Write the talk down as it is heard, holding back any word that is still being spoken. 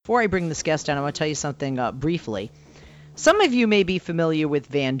Before I bring this guest on, I want to tell you something briefly. Some of you may be familiar with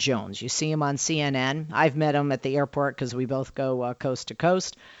Van Jones. You see him on CNN. I've met him at the airport because we both go coast to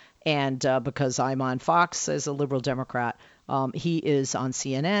coast. And because I'm on Fox as a liberal Democrat, he is on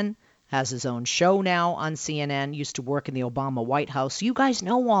CNN, has his own show now on CNN, used to work in the Obama White House. You guys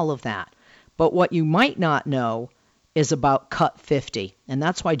know all of that. But what you might not know is about Cut 50. And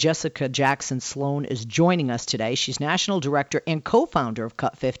that's why Jessica Jackson Sloan is joining us today. She's national director and co-founder of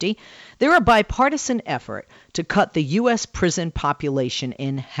Cut 50. They're a bipartisan effort to cut the U.S. prison population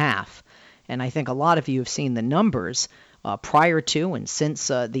in half. And I think a lot of you have seen the numbers prior to and since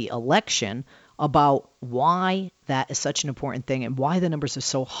the election about why that is such an important thing and why the numbers are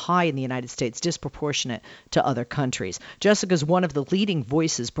so high in the United States, disproportionate to other countries. Jessica is one of the leading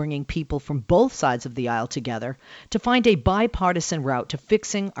voices bringing people from both sides of the aisle together to find a bipartisan route to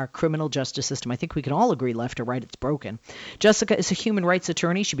fixing our criminal justice system. I think we can all agree, left or right, it's broken. Jessica is a human rights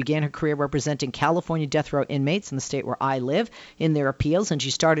attorney. She began her career representing California death row inmates in the state where I live in their appeals, and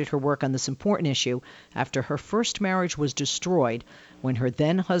she started her work on this important issue after her first marriage was destroyed when her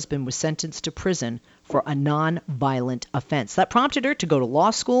then husband was sentenced to prison for a non-violent offense. That prompted her to go to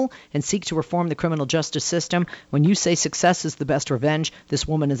law school and seek to reform the criminal justice system. When you say success is the best revenge, this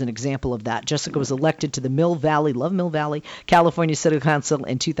woman is an example of that. Jessica was elected to the Mill Valley, love Mill Valley, California City Council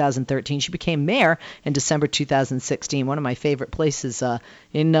in 2013. She became mayor in December 2016, one of my favorite places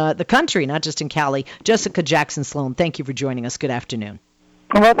in the country, not just in Cali. Jessica Jackson Sloan, thank you for joining us. Good afternoon.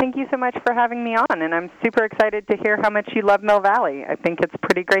 Well, thank you so much for having me on, and I'm super excited to hear how much you love Mill Valley. I think it's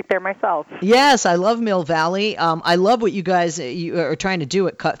pretty great there myself. Yes, I love Mill Valley. I love what you guys you are trying to do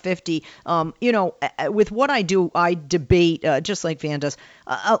at Cut 50. With what I do, I debate, just like Van does,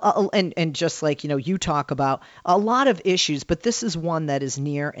 and just like, you talk about a lot of issues, but this is one that is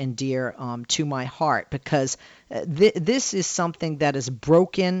near and dear to my heart because this is something that is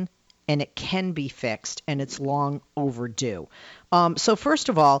broken and it can be fixed, and it's long overdue. So first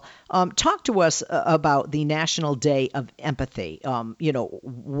of all, talk to us about the National Day of Empathy,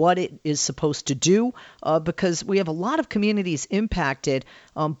 what it is supposed to do, because we have a lot of communities impacted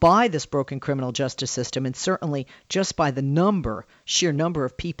by this broken criminal justice system, and certainly just by the sheer number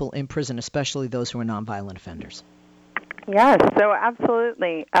of people in prison, especially those who are nonviolent offenders. Yes, so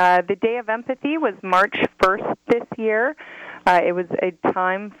absolutely. The Day of Empathy was March 1st this year. It was a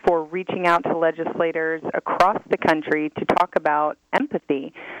time for reaching out to legislators across the country to talk about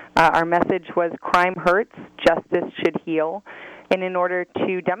empathy. Our message was crime hurts, justice should heal. And in order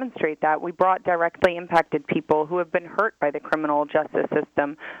to demonstrate that, we brought directly impacted people who have been hurt by the criminal justice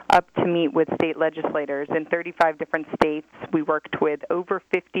system up to meet with state legislators in 35 different states. We worked with over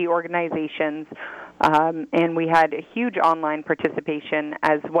 50 organizations, and we had a huge online participation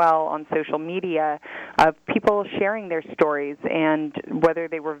as well on social media of people sharing their stories, and whether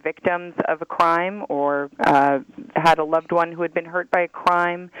they were victims of a crime or had a loved one who had been hurt by a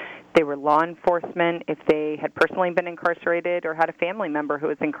crime. They were law enforcement, if they had personally been incarcerated or had a family member who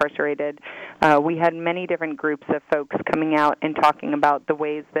was incarcerated. We had many different groups of folks coming out and talking about the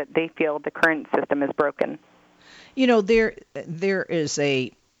ways that they feel the current system is broken. There is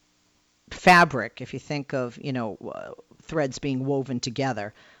a fabric, if you think of, threads being woven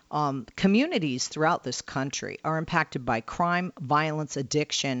together. Communities throughout this country are impacted by crime, violence,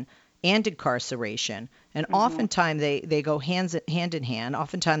 addiction, and incarceration. And oftentimes they go hand in hand.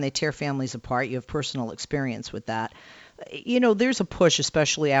 Oftentimes they tear families apart. You have personal experience with that. There's a push,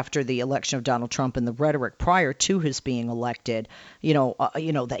 especially after the election of Donald Trump and the rhetoric prior to his being elected,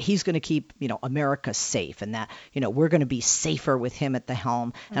 that he's going to keep, America safe and that, we're going to be safer with him at the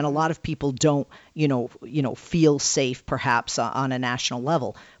helm. And a lot of people don't, feel safe perhaps on a national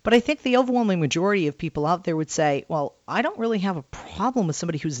level. But I think the overwhelming majority of people out there would say, well, I don't really have a problem with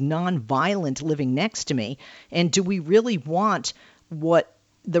somebody who's nonviolent living next to me. And do we really want what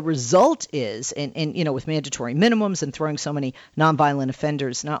the result is, and with mandatory minimums and throwing so many nonviolent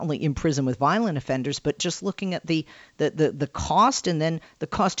offenders not only in prison with violent offenders, but just looking at the cost, and then the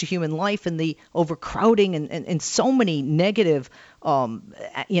cost to human life and the overcrowding and so many negative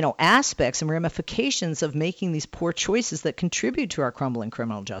aspects and ramifications of making these poor choices that contribute to our crumbling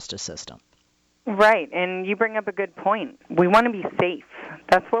criminal justice system. Right, and you bring up a good point. We want to be safe.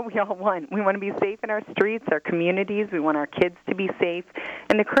 That's what we all want. We want to be safe in our streets, our communities. We want our kids to be safe.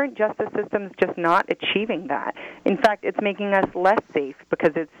 And the current justice system is just not achieving that. In fact, it's making us less safe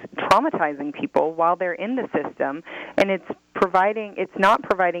because it's traumatizing people while they're in the system, and it's not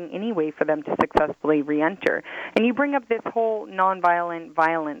providing any way for them to successfully reenter. And you bring up this whole nonviolent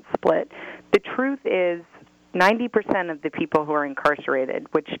violent split. The truth is 90% of the people who are incarcerated,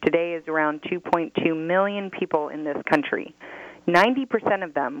 which today is around 2.2 million people in this country, 90%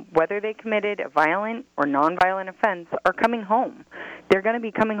 of them, whether they committed a violent or nonviolent offense, are coming home. They're going to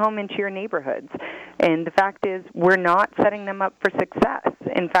be coming home into your neighborhoods. And the fact is, we're not setting them up for success.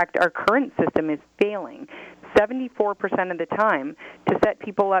 In fact, our current system is failing 74% of the time to set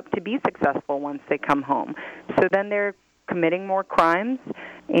people up to be successful once they come home. So then they're committing more crimes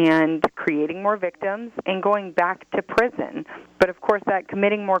and creating more victims and going back to prison. But of course, that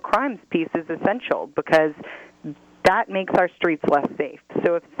committing more crimes piece is essential because that makes our streets less safe.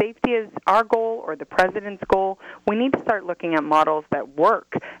 So if safety is our goal or the president's goal, we need to start looking at models that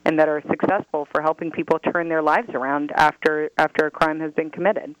work and that are successful for helping people turn their lives around after a crime has been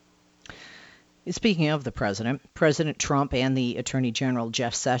committed. Speaking of the president, President Trump and the Attorney General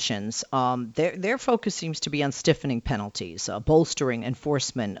Jeff Sessions, their focus seems to be on stiffening penalties, bolstering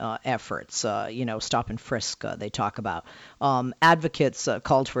enforcement efforts, stop and frisk they talk about. Advocates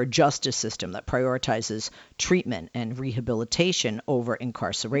called for a justice system that prioritizes treatment and rehabilitation over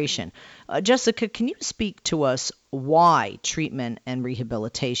incarceration. Jessica, can you speak to us why treatment and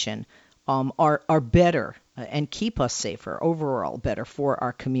rehabilitation are better and keep us safer, overall better for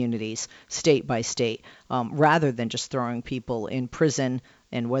our communities, state by state, rather than just throwing people in prison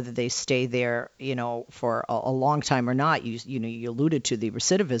and whether they stay there, for a long time or not. You alluded to the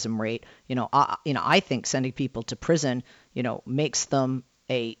recidivism rate. I think sending people to prison, makes them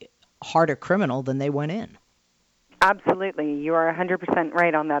a harder criminal than they went in. Absolutely. You are 100%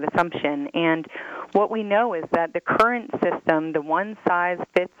 right on that assumption. And what we know is that the current system, the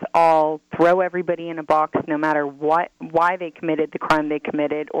one-size-fits-all, throw everybody in a box no matter why they committed the crime they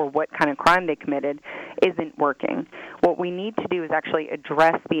committed or what kind of crime they committed, isn't working. What we need to do is actually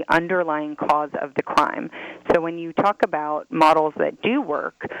address the underlying cause of the crime. So when you talk about models that do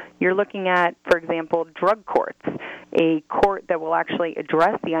work, you're looking at, for example, drug courts, a court that will actually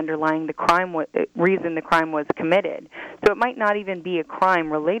address the underlying reason the crime was committed. So it might not even be a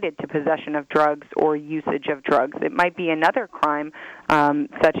crime related to possession of drugs or usage of drugs. It might be another crime,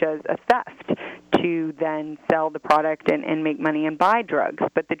 such as a theft, to then sell the product and make money and buy drugs.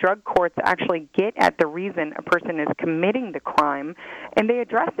 But the drug courts actually get at the reason a person is committing the crime, and they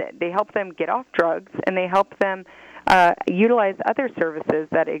address it. They help them get off drugs, and they help them utilize other services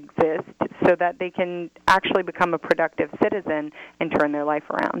that exist so that they can actually become a productive citizen and turn their life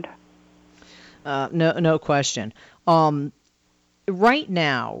around. No question. Right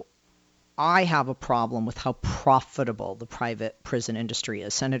now, I have a problem with how profitable the private prison industry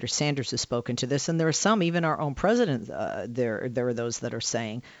is. Senator Sanders has spoken to this, and there are some, even our own president, there are those that are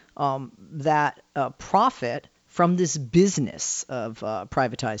saying that profit from this business of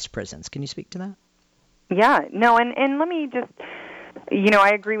privatized prisons. Can you speak to that? Yeah, no, and let me just, I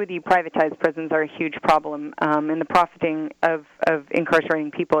agree with you. Privatized prisons are a huge problem, and the profiting of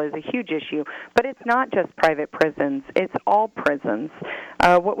incarcerating people is a huge issue. But it's not just private prisons. It's all prisons.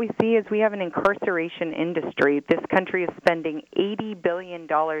 What we see is we have an incarceration industry. This country is spending $80 billion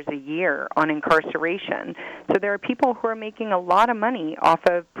a year on incarceration. So there are people who are making a lot of money off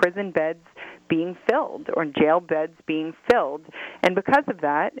of prison beds being filled or jail beds being filled. And because of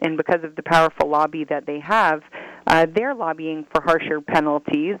that, and because of the powerful lobby that they have, they're lobbying for harsher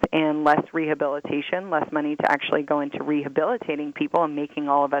penalties and less rehabilitation, less money to actually go into rehabilitating people and making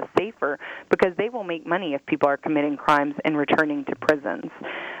all of us safer, because they will make money if people are committing crimes and returning to prisons.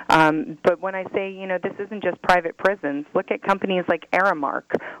 But when I say, this isn't just private prisons, look at companies like Aramark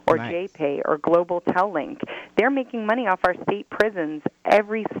or Right. JPay or Global Tellink. They're making money off our state prisons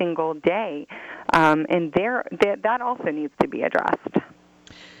every single day, and that also needs to be addressed.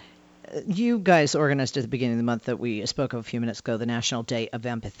 You guys organized at the beginning of the month that we spoke of a few minutes ago, the National Day of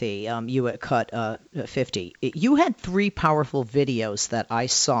Empathy. You at Cut 50. You had 3 powerful videos that I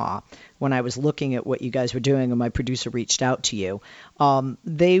saw when I was looking at what you guys were doing, and my producer reached out to you.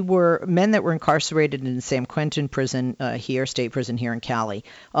 They were men that were incarcerated in San Quentin prison state prison here in Cali.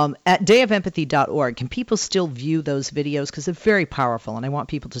 At dayofempathy.org, can people still view those videos? Because they're very powerful, and I want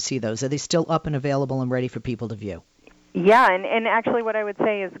people to see those. Are they still up and available and ready for people to view? Yeah, and actually what I would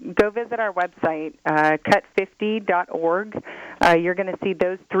say is go visit our website, cut50.org. You're going to see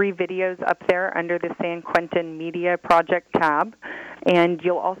those 3 videos up there under the San Quentin Media Project tab, and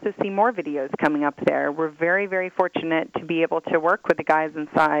you'll also see more videos coming up there. We're very, very fortunate to be able to work with the guys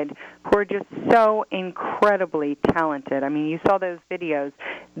inside who are just so incredibly talented. I mean, you saw those videos.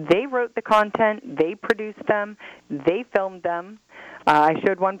 They wrote the content, they produced them, they filmed them. I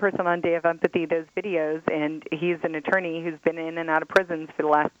showed one person on Day of Empathy those videos, and he's an attorney who's been in and out of prisons for the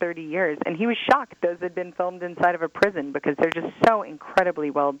last 30 years, and he was shocked those had been filmed inside of a prison because they're just so incredibly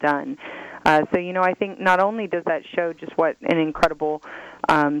well done. So, I think not only does that show just what an incredible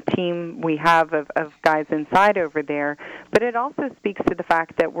team we have of guys inside over there. But it also speaks to the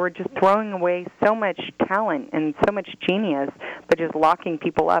fact that we're just throwing away so much talent and so much genius, but just locking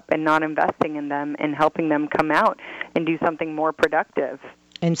people up and not investing in them and helping them come out and do something more productive.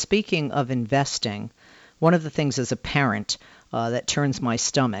 And speaking of investing, one of the things as a parent that turns my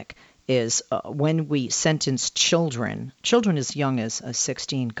stomach is when we sentence children as young as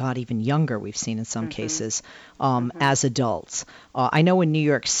 16, God, even younger, we've seen in some cases, as adults. I know in New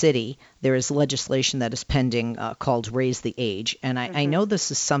York City there is legislation that is pending called Raise the Age, and I know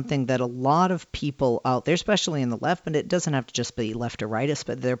this is something that a lot of people out there, especially in the left, but it doesn't have to just be left or right,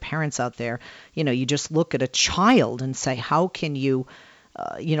 but there are parents out there, you just look at a child and say, how can you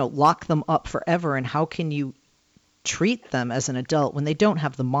lock them up forever, and how can you treat them as an adult when they don't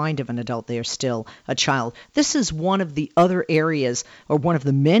have the mind of an adult? They are still a child. This is one of the other areas, or one of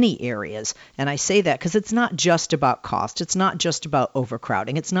the many areas, and I say that because it's not just about cost. It's not just about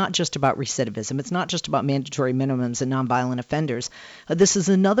overcrowding. It's not just about recidivism. It's not just about mandatory minimums and nonviolent offenders. This is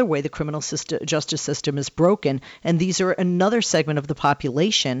another way the criminal justice system is broken, and these are another segment of the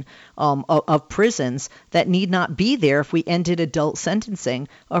population of prisons that need not be there if we ended adult sentencing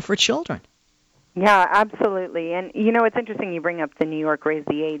for children. Yeah, absolutely. And, it's interesting you bring up the New York Raise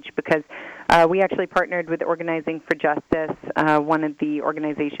the Age, because we actually partnered with Organizing for Justice, one of the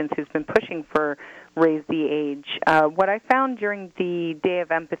organizations who's been pushing for Raise the Age. What I found during the Day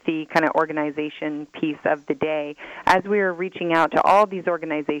of Empathy kind of organization piece of the day, as we were reaching out to all these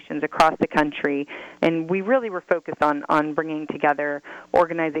organizations across the country, and we really were focused on bringing together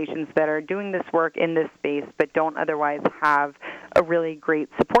organizations that are doing this work in this space but don't otherwise have a really great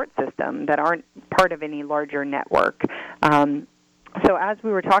support system, that aren't part of any larger network. So as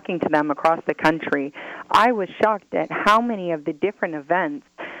we were talking to them across the country, I was shocked at how many of the different events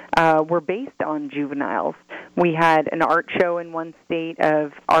were based on juveniles. We had an art show in one state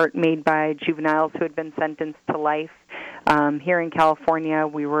of art made by juveniles who had been sentenced to life. Here in California,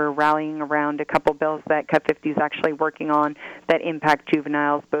 we were rallying around a couple bills that Cut 50 is actually working on that impact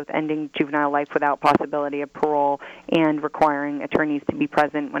juveniles, both ending juvenile life without possibility of parole and requiring attorneys to be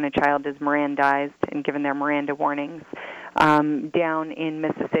present when a child is Mirandized and given their Miranda warnings. Down in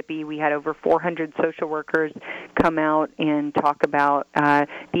Mississippi, we had over 400 social workers come out and talk about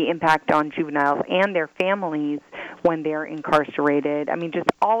the impact on juveniles and their families when they're incarcerated. I mean, just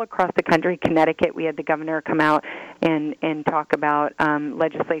all across the country. Connecticut, we had the governor come out and talk about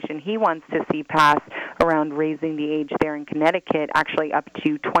legislation he wants to see passed around raising the age there in Connecticut, actually up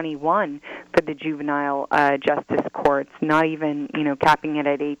to 21 for the juvenile justice courts, not even, capping it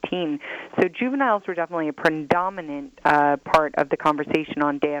at 18. So juveniles were definitely a predominant part of the conversation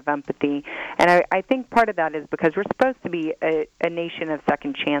on Day of Empathy. And I think part of that is because we're supposed to be a nation of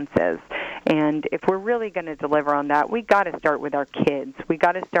second chances. And if we're really going to deliver on that, we got to start with our kids. We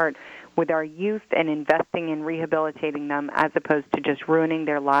got to start with our youth and investing in rehabilitating them as opposed to just ruining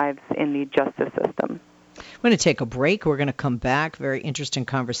their lives in the justice system. We're going to take a break. We're going to come back. Very interesting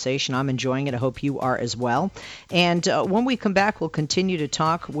conversation. I'm enjoying it. I hope you are as well. And when we come back, we'll continue to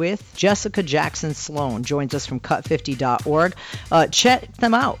talk with Jessica Jackson Sloan. Joins us from cut50.org. Check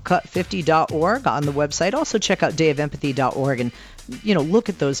them out, cut50.org on the website. Also check out dayofempathy.org and look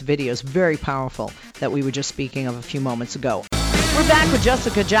at those videos. Very powerful that we were just speaking of a few moments ago. We're back with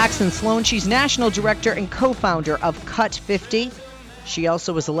Jessica Jackson Sloan. She's National Director and co-founder of Cut 50. She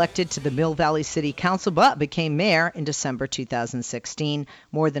also was elected to the Mill Valley City Council, but became mayor in December 2016.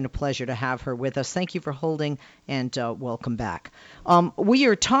 More than a pleasure to have her with us. Thank you for holding, and welcome back. We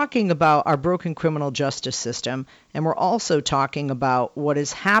are talking about our broken criminal justice system, and we're also talking about what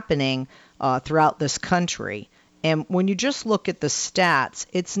is happening throughout this country. And when you just look at the stats,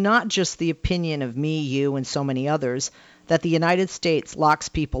 it's not just the opinion of me, you, and so many others that the United States locks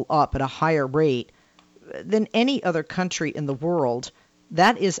people up at a higher rate than any other country in the world.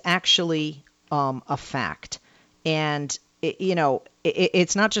 That is actually a fact. And,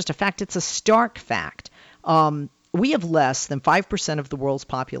 it's not just a fact, it's a stark fact. We have less than 5% of the world's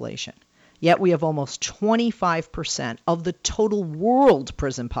population, yet we have almost 25% of the total world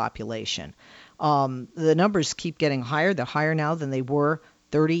prison population. The numbers keep getting higher. They're higher now than they were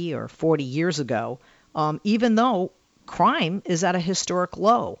 30 or 40 years ago, even though crime is at a historic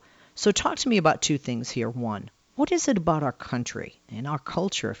low. So talk to me about two things here. One, what is it about our country and our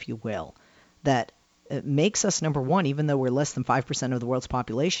culture, if you will, that makes us number one, even though we're less than 5% of the world's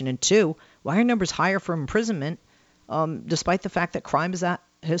population? And two, why are numbers higher for imprisonment, despite the fact that crime is at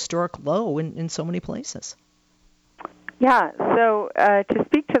a historic low in so many places? Yeah, so to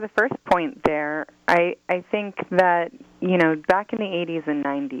speak to the first point there, I think that, back in the 80s and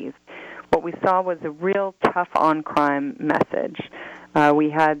 90s, what we saw was a real tough-on-crime message. We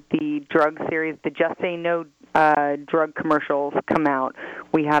had the drug series, the Just Say No drug commercials come out.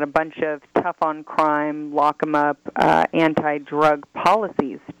 We had a bunch of tough on crime, lock 'em up, anti-drug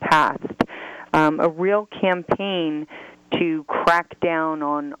policies passed. A real campaign to crack down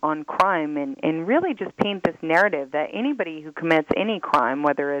on crime and really just paint this narrative that anybody who commits any crime,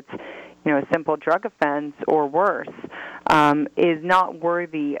 whether it's a simple drug offense or worse, is not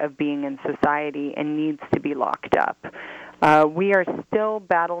worthy of being in society and needs to be locked up. We are still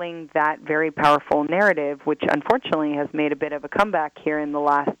battling that very powerful narrative, which unfortunately has made a bit of a comeback here in the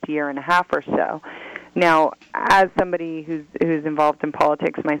last year and a half or so. Now, as somebody who's involved in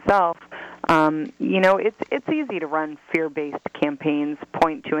politics myself, it's easy to run fear-based campaigns,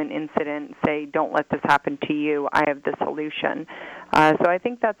 point to an incident, say, don't let this happen to you, I have the solution. So I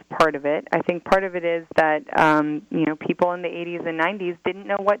think that's part of it. I think part of it is that, people in the 80s and 90s didn't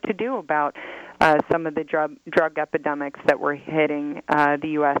know what to do about some of the drug epidemics that were hitting the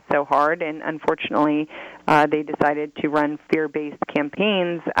U.S. so hard, and unfortunately they decided to run fear-based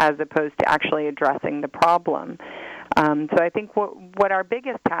campaigns as opposed to actually addressing the problem. So I think what our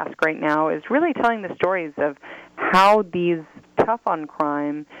biggest task right now is really telling the stories of how these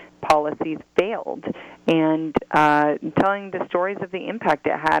tough-on-crime policies failed and telling the stories of the impact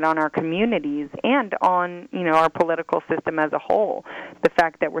it had on our communities and on, our political system as a whole. The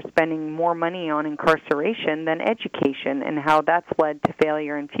fact that we're spending more money on incarceration than education and how that's led to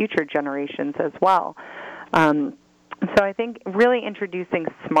failure in future generations as well. So I think really introducing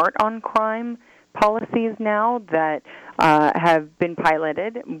smart on crime policies now that have been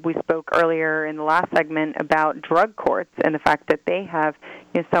piloted. We spoke earlier in the last segment about drug courts and the fact that they have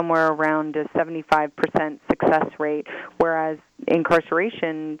somewhere around a 75% success rate, whereas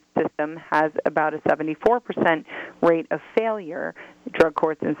incarceration system has about a 74% rate of failure. Drug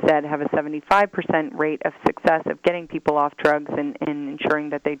courts instead have a 75% rate of success of getting people off drugs and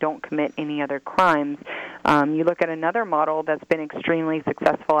ensuring that they don't commit any other crimes. You look at another model that's been extremely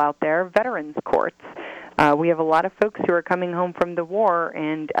successful out there, veterans courts. We have a lot of folks who are coming home from the war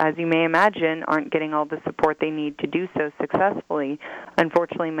and, as you may imagine, aren't getting all the support they need to do so successfully.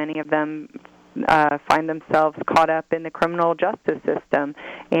 Unfortunately, many of them find themselves caught up in the criminal justice system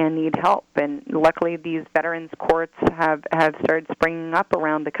and need help. And luckily, these veterans courts have started springing up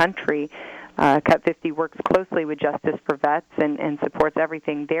around the country. Cut 50 works closely with Justice for Vets and supports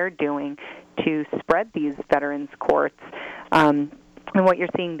everything they're doing to spread these veterans courts. And what you're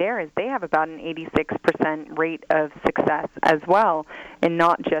seeing there is they have about an 86% rate of success as well, and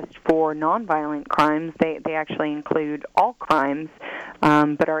not just for nonviolent crimes. They actually include all crimes,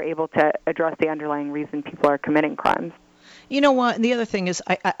 but are able to address the underlying reason people are committing crimes. You know what? The other thing is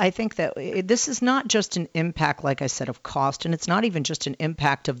I think that this is not just an impact, like I said, of cost, and it's not even just an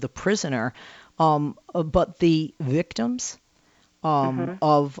impact of the prisoner, but the victims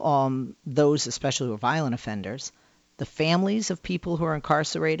of those, especially who are violent offenders, the families of people who are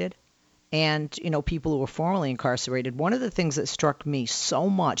incarcerated, and people who were formerly incarcerated. One of the things that struck me so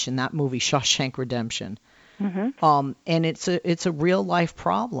much in that movie, Shawshank Redemption, and it's a real life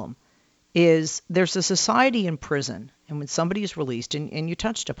problem, is there's a society in prison, and when somebody is released, and you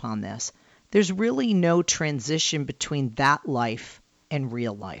touched upon this, there's really no transition between that life and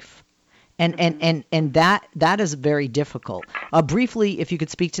real life. And that is very difficult. Briefly, if you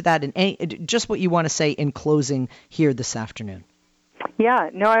could speak to that and just what you want to say in closing here this afternoon. Yeah,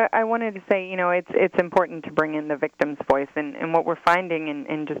 no, I wanted to say, it's important to bring in the victim's voice. And what we're finding,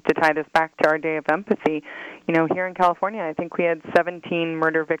 and just to tie this back to our Day of Empathy, here in California, I think we had 17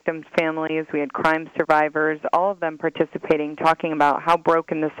 murder victims' families. We had crime survivors, all of them participating, talking about how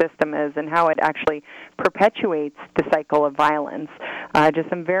broken the system is and how it actually perpetuates the cycle of violence. Just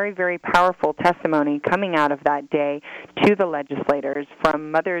some very, very powerful testimony coming out of that day to the legislators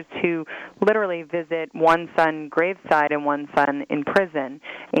from mothers who literally visit one son graveside and one son in prison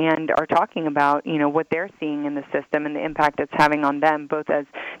and are talking about, what they're seeing in the system and the impact it's having on them, both as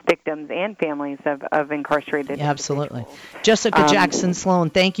victims and families of incarcerated individuals. Absolutely. Jessica Jackson Sloan,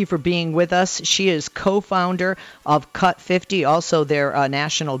 thank you for being with us. She is co-founder of Cut 50, also their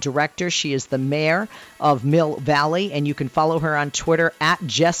national director. She is the mayor of Mill Valley, and you can follow her on Twitter at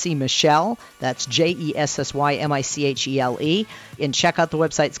Jessie Michelle. That's JessieMichele. And check out the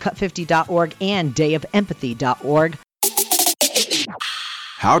websites cut50.org and dayofempathy.org.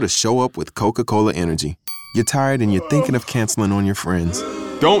 How to show up with Coca-Cola Energy. You're tired and you're thinking of canceling on your friends.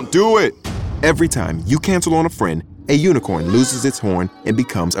 Don't do it! Every time you cancel on a friend, a unicorn loses its horn and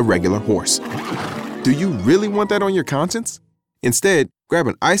becomes a regular horse. Do you really want that on your conscience? Instead, grab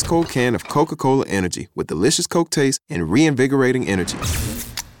an ice-cold can of Coca-Cola Energy with delicious Coke taste and reinvigorating energy.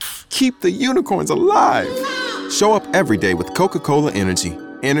 Keep the unicorns alive! Show up every day with Coca-Cola Energy.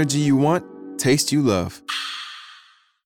 Energy you want, taste you love.